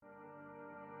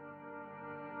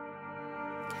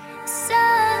So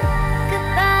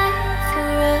goodbye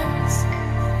for us.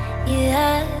 You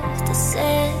have to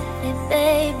say it,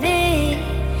 baby.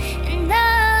 And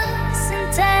us in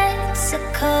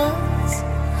Texaco's.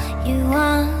 You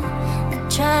wanna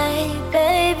try,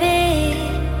 baby.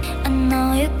 I know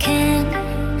you can.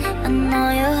 I know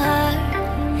your heart.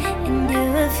 And you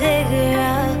will figure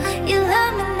out you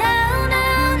love me now,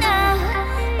 now, now.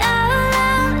 Now,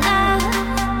 now, now.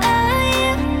 Love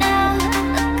you now.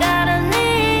 I gotta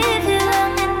leave. You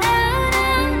love me now,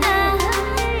 now, now.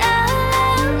 Now,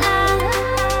 now, now.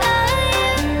 Love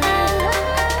you now.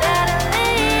 I gotta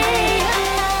leave.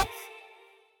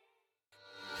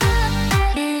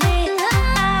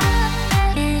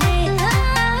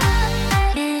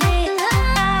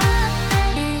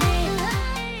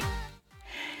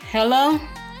 Hello?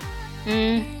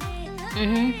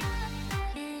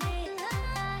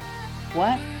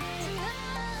 What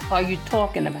are you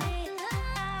talking about?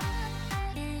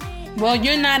 Well,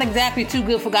 you're not exactly too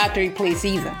good for God to replace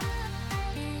either.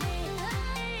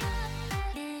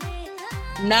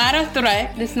 Not a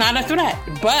threat. It's not a threat.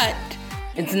 But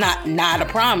it's not a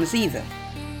promise either.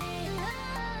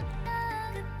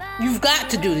 You've got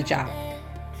to do the job.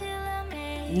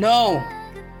 No.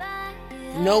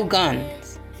 No guns.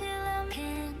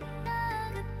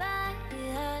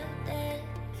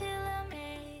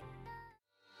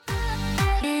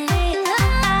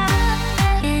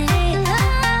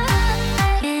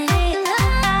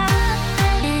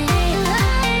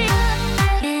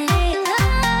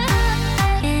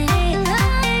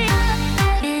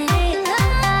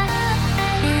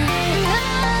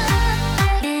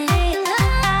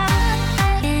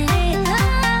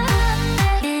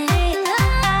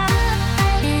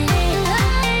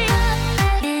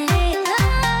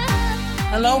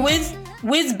 Hello,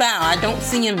 where's Bow? I don't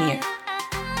see him here.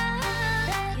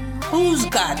 Who's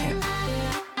got him?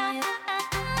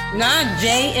 Nah,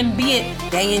 J and B,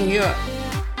 they in Europe.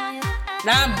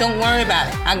 Nah, don't worry about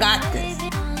it. I got this.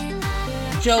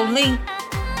 Jolie,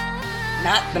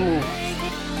 not the movie.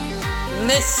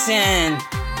 Listen.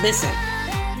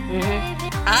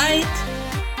 Alright.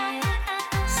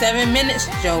 7 minutes,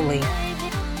 Jolie.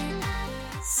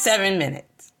 7 minutes.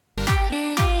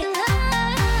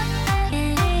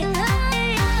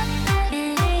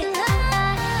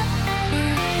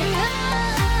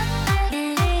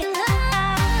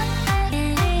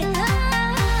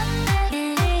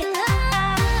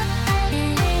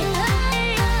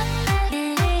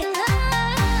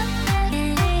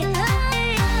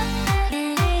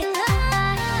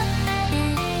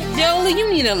 Jolie, you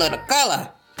need a little color.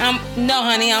 No,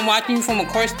 honey, I'm watching you from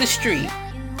across the street.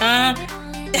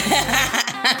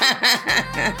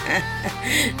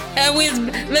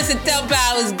 Listen, tell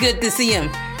Pal it's good to see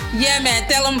him. Yeah, man,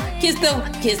 tell him kiss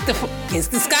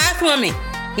the sky for me.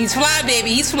 He's fly, baby.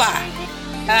 He's fly.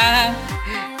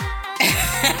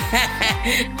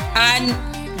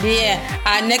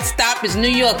 Our next stop is New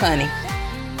York, honey.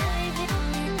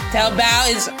 Tell Bow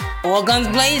it's all guns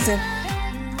blazing.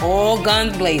 All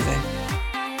guns blazing.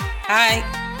 All right.